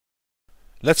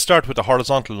Let's start with the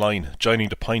horizontal line joining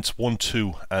the points 1,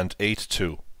 2 and 8,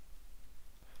 2.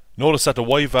 Notice that the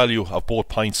y value of both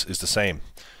points is the same.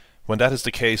 When that is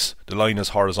the case, the line is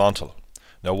horizontal.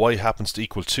 Now y happens to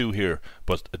equal 2 here,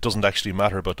 but it doesn't actually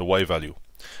matter about the y value.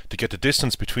 To get the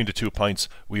distance between the 2 points,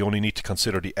 we only need to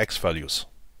consider the x values.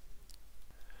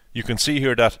 You can see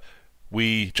here that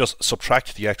we just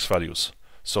subtract the x values.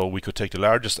 So we could take the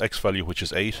largest x value, which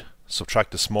is 8, subtract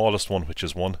the smallest one, which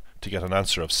is 1, to get an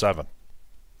answer of 7.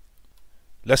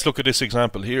 Let's look at this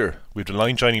example here. We have the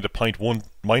line joining the point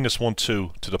minus 1,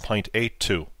 2 to the point 8,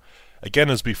 2.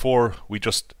 Again, as before, we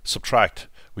just subtract.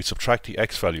 We subtract the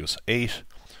x values. 8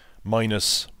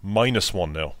 minus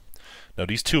 1 now. Now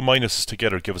these two minuses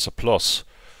together give us a plus.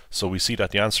 So we see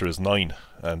that the answer is 9.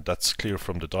 And that's clear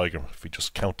from the diagram if we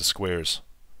just count the squares.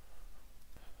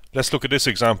 Let's look at this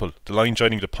example. The line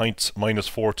joining the points minus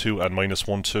 4, 2 and minus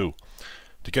 1, 2.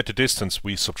 To get the distance,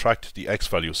 we subtract the x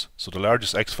values. So the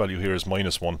largest x value here is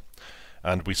minus 1.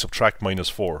 And we subtract minus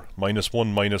 4. Minus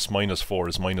 1 minus minus 4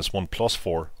 is minus 1 plus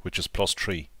 4, which is plus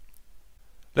 3.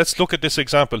 Let's look at this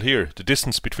example here. The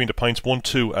distance between the points 1,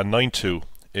 2 and 9, 2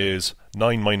 is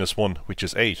 9 minus 1, which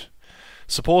is 8.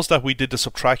 Suppose that we did the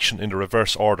subtraction in the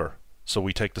reverse order. So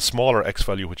we take the smaller x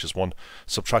value, which is 1,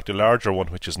 subtract the larger one,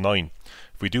 which is 9.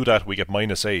 If we do that, we get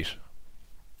minus 8.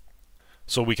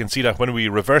 So we can see that when we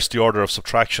reverse the order of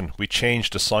subtraction, we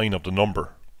change the sign of the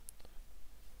number.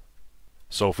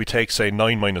 So if we take, say,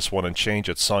 9 minus 1 and change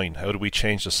its sign, how do we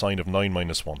change the sign of 9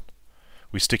 minus 1?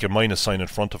 We stick a minus sign in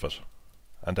front of it.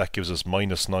 And that gives us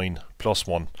minus 9 plus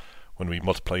 1 when we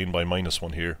multiply in by minus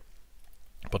 1 here.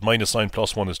 But minus 9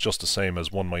 plus 1 is just the same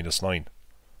as 1 minus 9.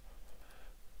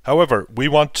 However, we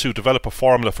want to develop a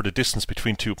formula for the distance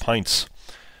between 2 points,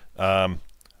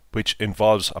 which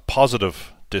involves a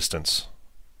positive distance.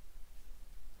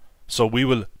 So we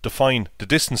will define the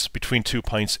distance between 2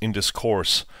 points in this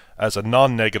course as a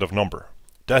non-negative number.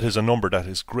 That is a number that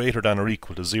is greater than or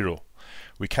equal to 0.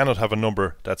 We cannot have a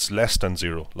number that's less than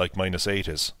 0, like minus 8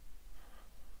 is.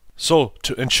 So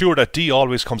to ensure that d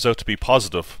always comes out to be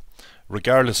positive,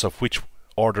 regardless of which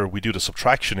order we do the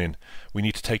subtraction in, we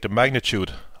need to take the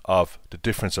magnitude of the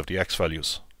difference of the x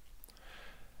values.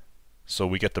 So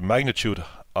we get the magnitude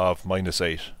of minus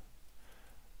 8.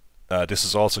 This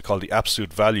is also called the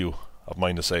absolute value of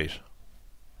minus 8.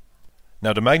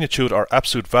 Now the magnitude or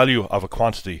absolute value of a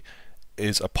quantity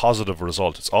is a positive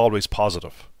result. It's always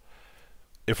positive.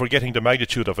 If we're getting the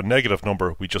magnitude of a negative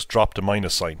number, we just drop the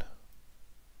minus sign.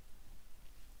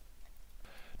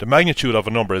 The magnitude of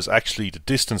a number is actually the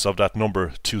distance of that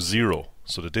number to 0.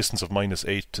 So the distance of minus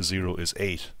 8 to 0 is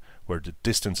 8, where the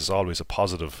distance is always a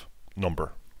positive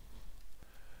number.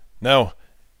 Now,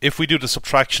 if we do the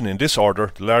subtraction in this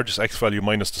order, the largest x value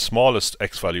minus the smallest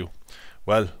x value,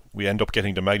 well, we end up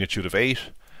getting the magnitude of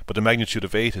 8, but the magnitude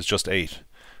of 8 is just 8.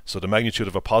 So the magnitude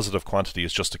of a positive quantity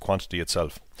is just the quantity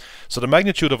itself. So the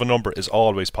magnitude of a number is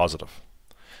always positive.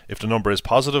 If the number is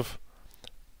positive,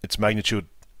 its magnitude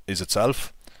is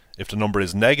itself. If the number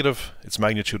is negative, its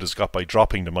magnitude is got by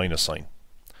dropping the minus sign.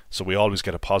 So we always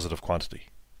get a positive quantity.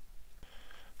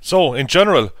 So in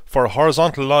general, for a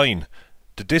horizontal line,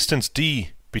 the distance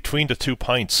d between the 2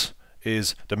 points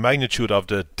is the magnitude of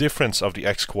the difference of the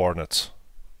x coordinates.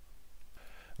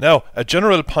 Now, a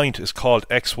general point is called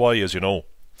xy, as you know.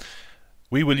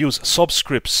 We will use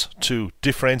subscripts to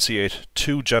differentiate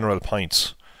 2 general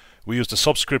points. We use the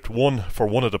subscript 1 for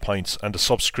one of the points and the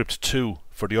subscript 2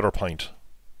 for the other point.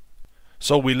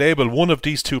 So we label one of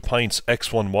these 2 points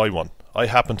x1, y1. I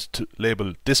happened to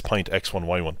label this point x1,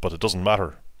 y1, but it doesn't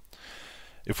matter.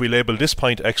 If we label this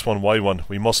point x1, y1,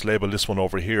 we must label this one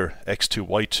over here x2,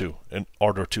 y2 in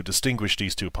order to distinguish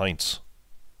these 2 points.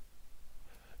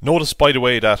 Notice, by the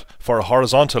way, that for a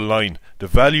horizontal line, the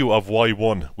value of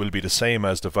y1 will be the same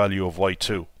as the value of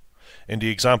y2. In the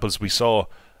examples we saw,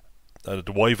 the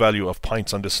y value of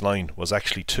points on this line was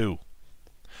actually 2.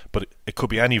 But it could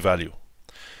be any value.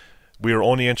 We are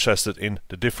only interested in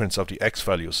the difference of the x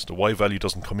values. The y value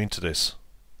doesn't come into this.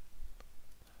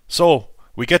 So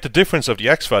we get the difference of the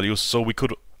x values, so we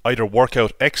could either work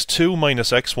out x2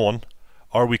 minus x1,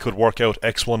 or we could work out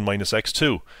x1 minus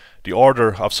x2. The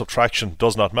order of subtraction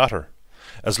does not matter,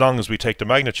 as long as we take the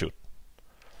magnitude.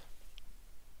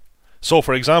 So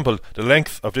for example, the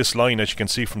length of this line, as you can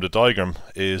see from the diagram,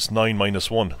 is 9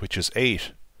 minus 1, which is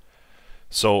 8.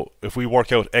 So if we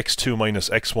work out x2 minus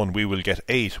x1, we will get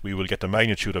 8. We will get the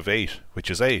magnitude of 8, which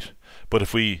is 8. But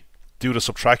if we do the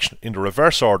subtraction in the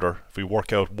reverse order, if we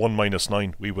work out 1 minus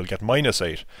 9, we will get minus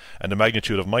 8. And the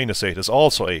magnitude of minus 8 is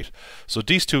also 8. So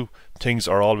these 2 things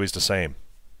are always the same.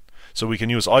 So we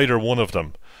can use either one of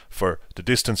them for the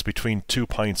distance between 2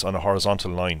 points on a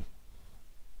horizontal line.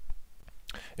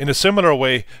 In a similar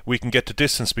way, we can get the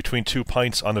distance between 2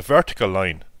 points on a vertical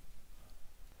line.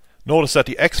 Notice that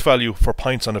the x value for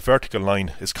points on a vertical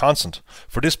line is constant.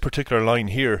 For this particular line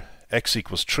here, x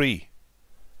equals 3.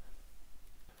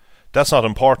 That's not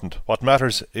important. What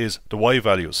matters is the y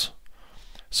values.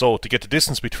 So to get the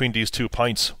distance between these 2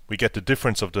 points, we get the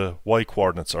difference of the y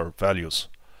coordinates or values.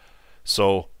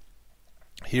 So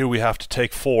here we have to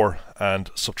take 4 and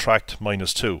subtract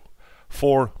minus 2.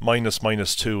 4 minus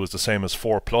minus 2 is the same as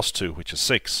 4 plus 2, which is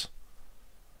 6.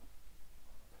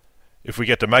 If we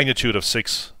get the magnitude of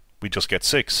 6, we just get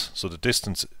 6, so the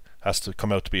distance has to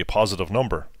come out to be a positive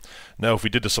number. Now if we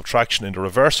did the subtraction in the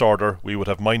reverse order, we would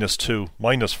have minus 2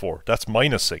 minus 4, that's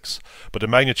minus 6, but the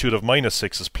magnitude of minus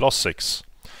 6 is plus 6.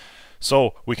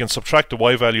 So we can subtract the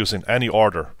y values in any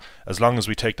order. As long as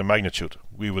we take the magnitude,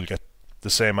 we will get the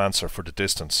same answer for the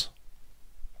distance.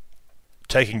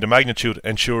 Taking the magnitude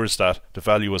ensures that the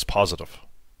value is positive.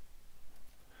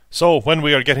 So when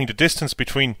we are getting the distance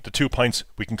between the 2 points,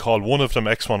 we can call one of them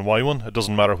x1, y1. It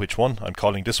doesn't matter which one. I'm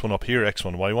calling this one up here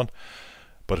x1, y1.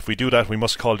 But if we do that, we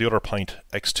must call the other point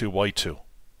x2, y2.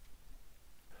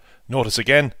 Notice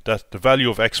again that the value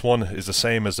of x1 is the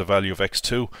same as the value of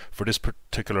x2. For this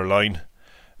particular line,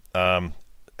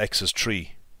 x is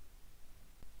 3.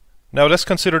 Now let's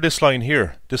consider this line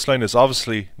here. This line is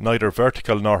obviously neither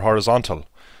vertical nor horizontal.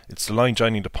 It's the line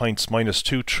joining the points minus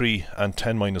 2, 3 and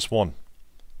 10, minus 1.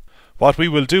 What we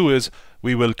will do is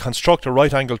we will construct a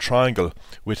right angled triangle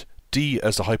with D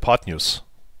as the hypotenuse.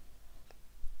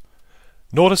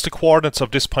 Notice the coordinates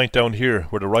of this point down here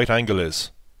where the right angle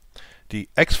is. The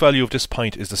x value of this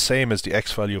point is the same as the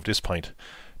x value of this point,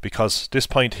 because this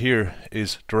point here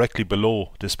is directly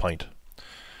below this point.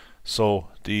 So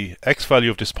the x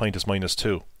value of this point is minus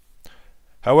 2.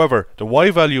 However, the y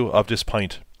value of this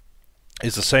point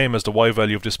is the same as the y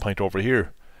value of this point over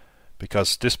here,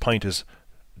 because this point is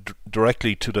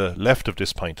directly to the left of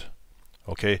this point.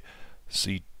 Okay,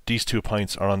 see, these 2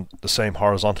 points are on the same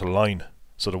horizontal line,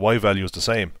 so the y value is the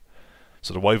same.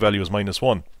 So the y value is minus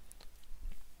 1.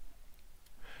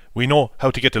 We know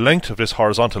how to get the length of this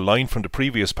horizontal line from the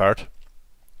previous part.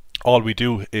 All we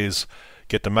do is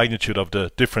get the magnitude of the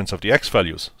difference of the x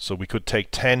values. So we could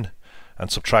take 10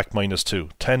 and subtract minus 2.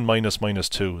 10 minus minus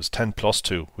 2 is 10 plus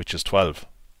 2, which is 12.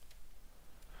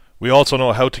 We also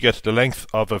know how to get the length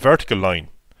of a vertical line.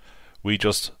 We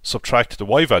just subtract the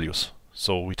y values.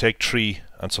 So we take 3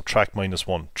 and subtract minus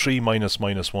 1. 3 minus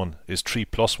minus 1 is 3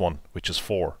 plus 1, which is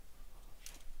 4.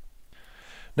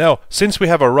 Now, since we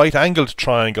have a right-angled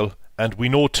triangle and we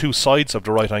know 2 sides of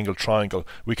the right-angled triangle,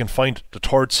 we can find the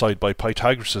third side by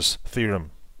Pythagoras' theorem.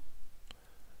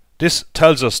 This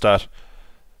tells us that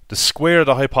the square of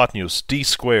the hypotenuse, d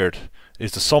squared,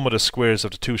 is the sum of the squares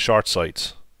of the 2 short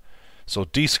sides. So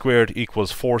d squared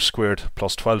equals 4 squared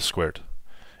plus 12 squared.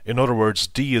 In other words,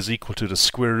 d is equal to the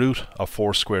square root of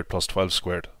 4 squared plus 12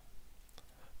 squared.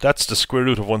 That's the square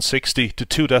root of 160. To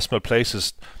 2 decimal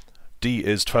places, d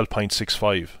is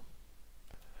 12.65.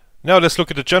 Now let's look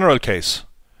at the general case.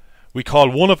 We call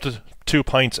one of the 2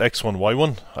 points x1,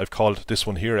 y1. I've called this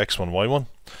one here x1, y1.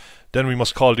 Then we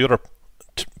must call the other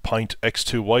point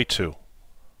x2, y2.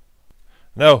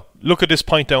 Now look at this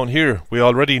point down here. We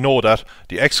already know that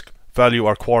the x value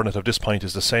or coordinate of this point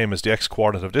is the same as the x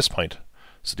coordinate of this point.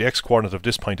 So the x coordinate of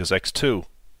this point is x2.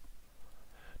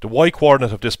 The y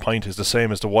coordinate of this point is the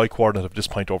same as the y coordinate of this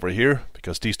point over here,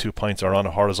 because these 2 points are on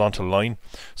a horizontal line.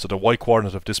 So the y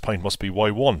coordinate of this point must be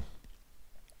y1.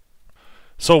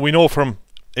 So we know from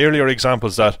earlier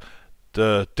examples that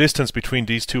the distance between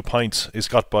these 2 points is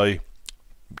got by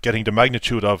getting the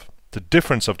magnitude of the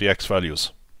difference of the x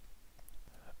values.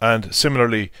 And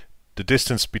similarly, the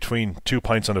distance between 2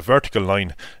 points on a vertical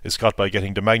line is got by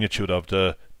getting the magnitude of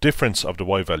the difference of the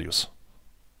y values.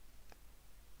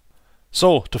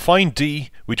 So to find d,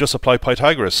 we just apply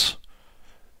Pythagoras.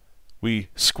 We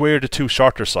square the 2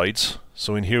 shorter sides.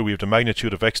 So in here we have the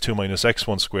magnitude of x2 minus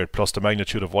x1 squared plus the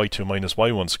magnitude of y2 minus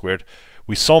y1 squared.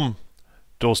 We sum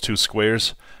those 2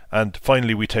 squares, and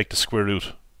finally we take the square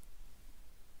root.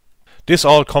 This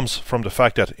all comes from the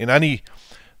fact that in any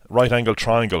right angled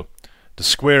triangle, the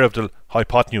square of the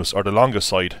hypotenuse, or the longest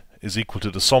side, is equal to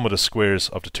the sum of the squares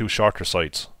of the 2 shorter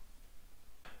sides.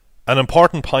 An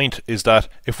important point is that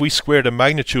if we square the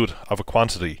magnitude of a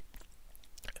quantity,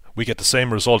 we get the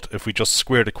same result if we just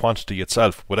square the quantity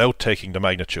itself without taking the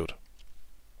magnitude.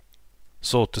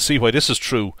 So to see why this is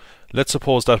true, let's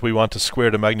suppose that we want to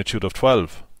square the magnitude of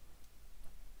 12.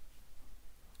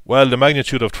 Well, the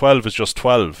magnitude of 12 is just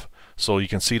 12, so you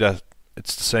can see that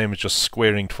it's the same as just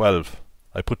squaring 12.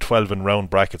 I put 12 in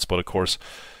round brackets, but of course,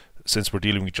 since we're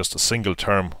dealing with just a single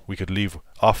term, we could leave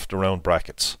off the round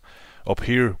brackets. Up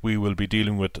here we will be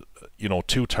dealing with,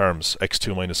 two terms,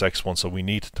 x2 minus x1, so we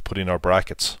need to put in our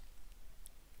brackets.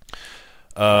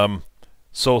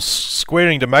 So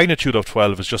squaring the magnitude of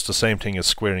 12 is just the same thing as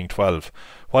squaring 12.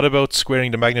 What about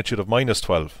squaring the magnitude of minus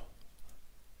 12?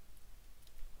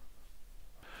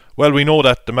 Well, we know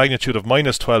that the magnitude of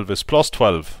minus 12 is plus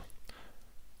 12.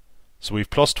 So we've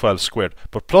plus 12 squared.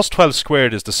 But plus 12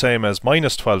 squared is the same as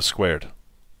minus 12 squared.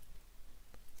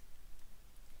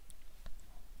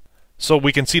 So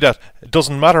we can see that it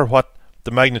doesn't matter what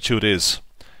the magnitude is.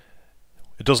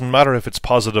 It doesn't matter if it's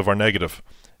positive or negative.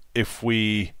 If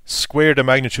we square the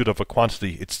magnitude of a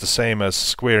quantity, it's the same as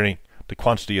squaring the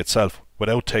quantity itself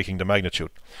without taking the magnitude.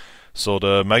 So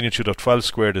the magnitude of 12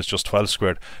 squared is just 12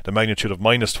 squared. The magnitude of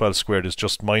minus 12 squared is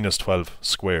just minus 12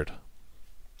 squared.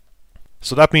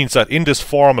 So that means that in this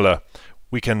formula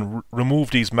we can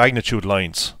remove these magnitude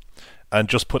lines and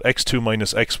just put x2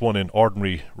 minus x1 in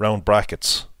ordinary round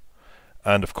brackets.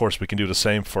 And of course we can do the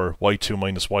same for y2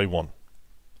 minus y1.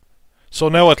 So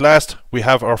now at last we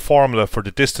have our formula for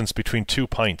the distance between 2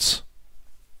 points.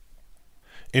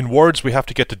 In words we have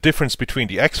to get the difference between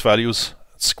the x values,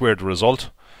 square the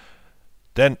result.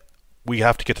 Then we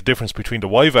have to get the difference between the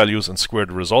y values and square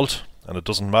the result. And it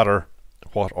doesn't matter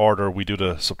what order we do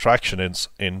the subtraction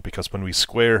in, because when we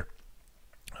square,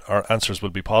 our answers will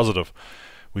be positive.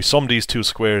 We sum these two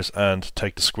squares and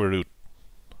take the square root.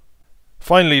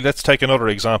 Finally, let's take another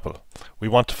example. We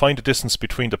want to find the distance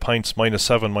between the points minus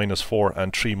 7, minus 4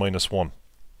 and 3, minus 1.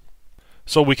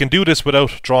 So we can do this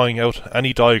without drawing out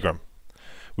any diagram.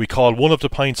 We call one of the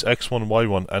points x1,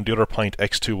 y1 and the other point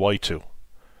x2, y2.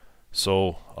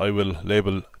 So I will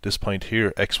label this point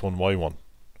here x1, y1.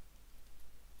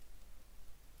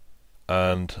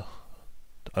 And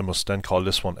I must then call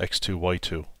this one x2,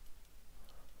 y2.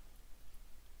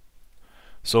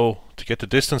 So to get the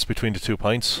distance between the 2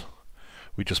 points,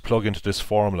 we just plug into this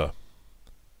formula.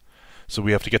 So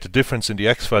we have to get the difference in the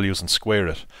x values and square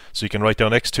it. So you can write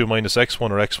down x2 minus x1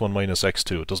 or x1 minus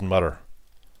x2. It doesn't matter,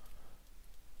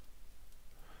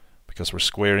 because we're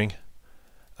squaring.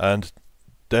 And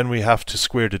then we have to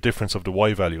square the difference of the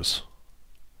y values.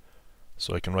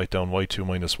 So I can write down y2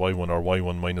 minus y1 or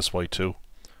y1 minus y2.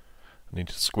 I need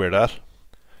to square that.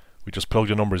 We just plug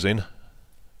the numbers in.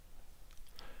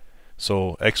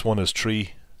 So x1 is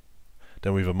 3.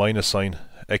 Then we have a minus sign.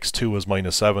 x2 is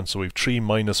minus 7. So we have 3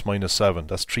 minus minus 7.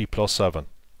 That's 3 plus 7.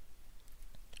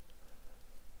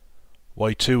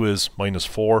 y2 is minus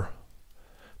 4.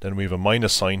 Then we have a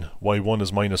minus sign. y1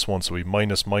 is minus 1. So we have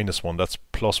minus minus 1. That's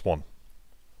plus 1.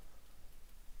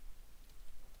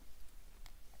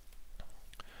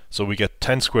 So we get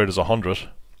 10 squared is 100.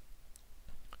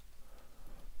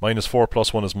 Minus 4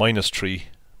 plus 1 is minus 3.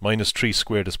 Minus 3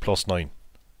 squared is plus 9.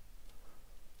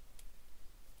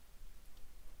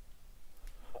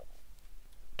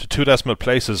 To 2 decimal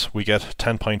places we get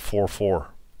 10.44.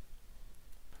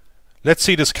 Let's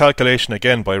see this calculation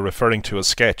again by referring to a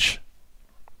sketch.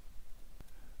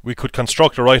 We could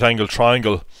construct a right angle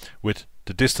triangle with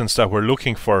the distance that we're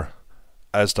looking for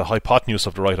as the hypotenuse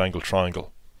of the right angle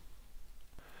triangle.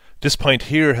 This point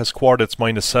here has coordinates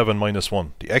minus 7, minus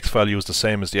 1. The x value is the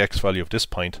same as the x value of this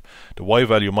point. The y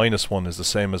value minus 1 is the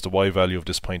same as the y value of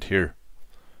this point here.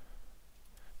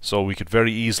 So we could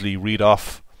very easily read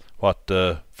off what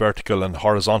the vertical and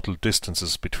horizontal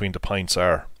distances between the points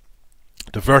are.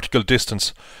 The vertical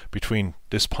distance between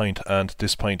this point and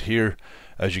this point here,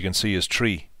 as you can see, is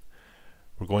 3.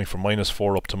 We're going from minus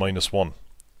 4 up to minus 1.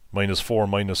 Minus 4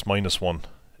 minus minus 1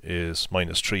 is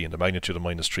minus 3, and the magnitude of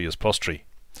minus 3 is plus 3.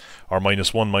 Or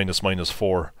minus 1 minus minus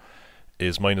 4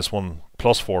 is minus 1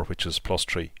 plus 4, which is plus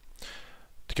 3.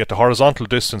 To get the horizontal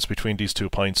distance between these 2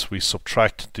 points, we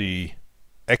subtract the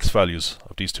x values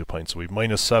of these 2 points. So we have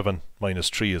minus 7 minus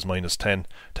 3 is minus 10.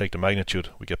 Take the magnitude,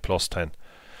 we get plus 10.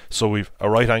 So we've a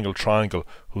right angle triangle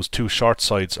whose 2 short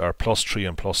sides are plus 3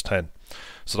 and plus 10.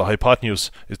 So the hypotenuse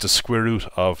is the square root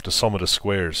of the sum of the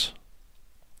squares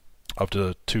of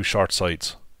the 2 short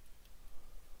sides.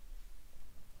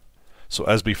 So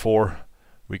as before,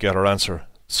 we get our answer,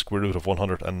 square root of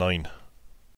 109.